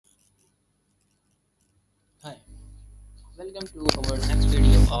Hi, welcome to our next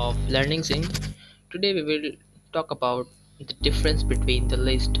video of Learning Sync. Today we will talk about the difference between the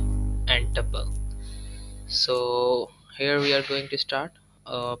list and tuple. So here we are going to start.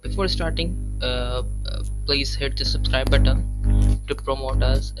 Before starting, please hit the subscribe button to promote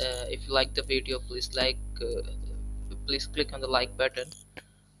us. If you like the video, please click on the like button.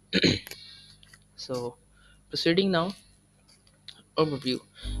 So proceeding now, overview.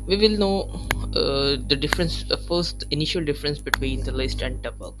 We will know the difference, first initial difference between the list and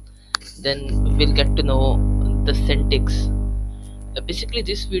tuple. Then we'll get to know the syntax. Basically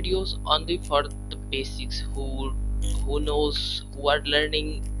this video is only for the basics who are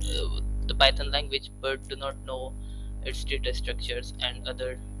learning the Python language but do not know its data structures and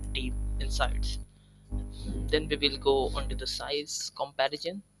other deep insights. Then we will go on to the size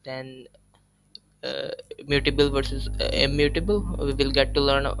comparison. Then uh, mutable versus immutable, we will get to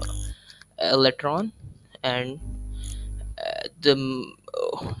learn later on. And the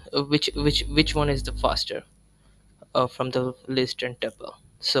which one is the faster from the list and tuple.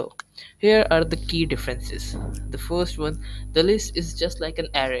 So here are the key differences. The first one, the list is just like an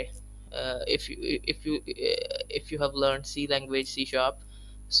array. If you have learned C language, C sharp,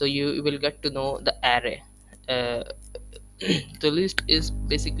 so you will get to know the array. uh, the list is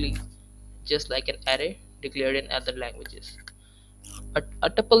basically just like an array declared in other languages. A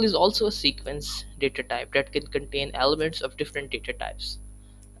tuple is also a sequence data type that can contain elements of different data types.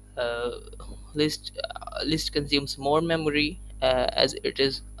 uh, list consumes more memory as it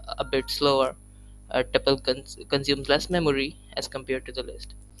is a bit slower. Tuple consumes less memory as compared to the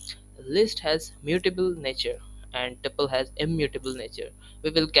list. List has mutable nature and tuple has immutable nature.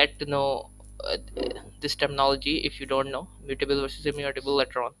 We will get to know this terminology if you don't know mutable versus immutable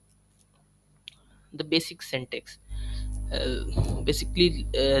later on. The basic syntax. Basically,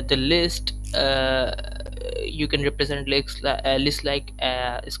 the list, you can represent list like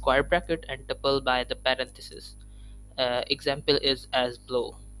a square bracket and tuple by the parenthesis. Example is as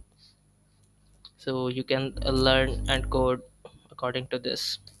below. So you can learn and code according to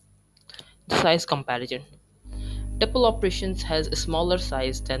this. The size comparison. Tuple operations has a smaller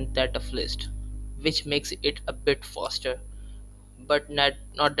size than that of list, which makes it a bit faster, but not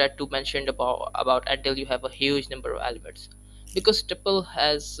that to mention about until you have a huge number of elements. Because tuple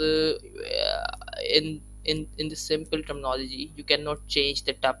has in the simple terminology, you cannot change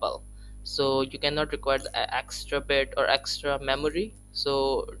the tuple, so you cannot require the extra bit or extra memory.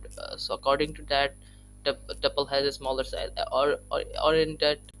 So according to that, tuple has a smaller size, or in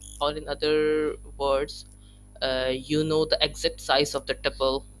that, or in other words, you know the exact size of the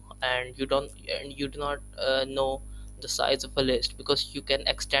tuple, and you do not know the size of a list, because you can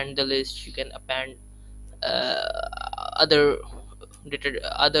extend the list, you can append uh, other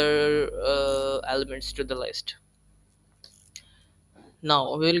elements to the list.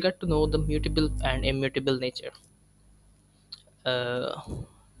 Now we will get to know the mutable and immutable nature. uh,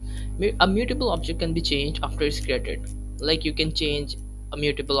 a mutable object can be changed after it's created. Like you can change a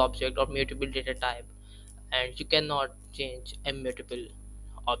mutable object or mutable data type, and you cannot change a mutable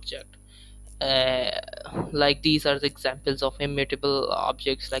object. uh, like these are the examples of immutable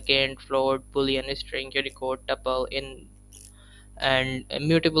objects like int, float, boolean, string, unicode, tuple. In and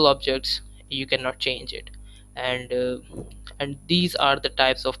immutable objects, you cannot change it. And uh, and these are the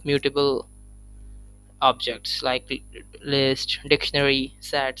types of mutable objects like list, dictionary,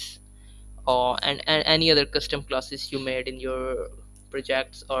 sets, and any other custom classes you made in your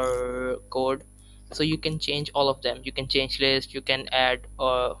projects or code. So you can change all of them. You can change list, you can add,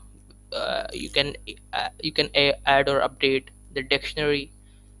 or you can add or update the dictionary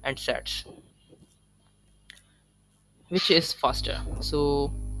and sets. Which is faster?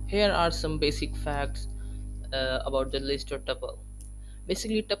 So here are some basic facts about the list or tuple.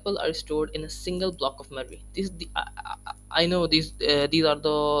 Basically, tuple are stored in a single block of memory. I know these are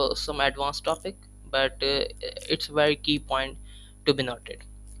the some advanced topic, but it's a very key point to be noted.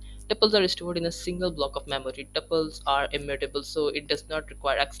 Tuples are stored in a single block of memory. Tuples are immutable, so it does not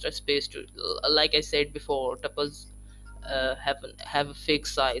require extra space to. Like I said before, tuples have a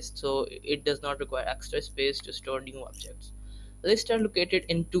fixed size, so it does not require extra space to store new objects. Lists are located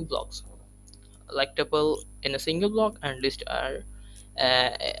in two blocks, like tuple in a single block, and list are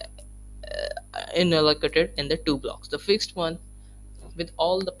uh, located in the two blocks. The fixed one with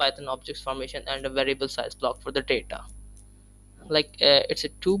all the Python objects formation and a variable size block for the data. Like it's a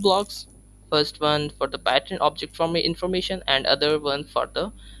two blocks, first one for the pattern object from information and other one for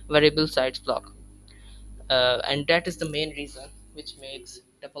the variable size block. And that is the main reason which makes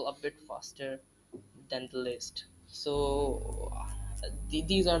tuple a bit faster than the list. So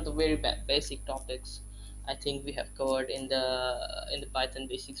these are the very basic topics I think we have covered in the Python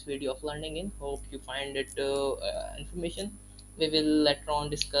basics video of learning in. Hope you find it information. We will later on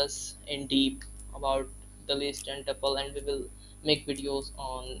discuss in deep about the list and tuple, and we will make videos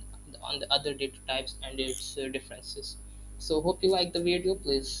on the other data types and its differences. So hope you like the video.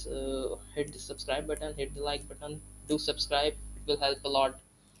 Please hit the subscribe button, hit the like button. Do subscribe. It will help a lot.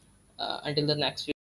 Until the next video.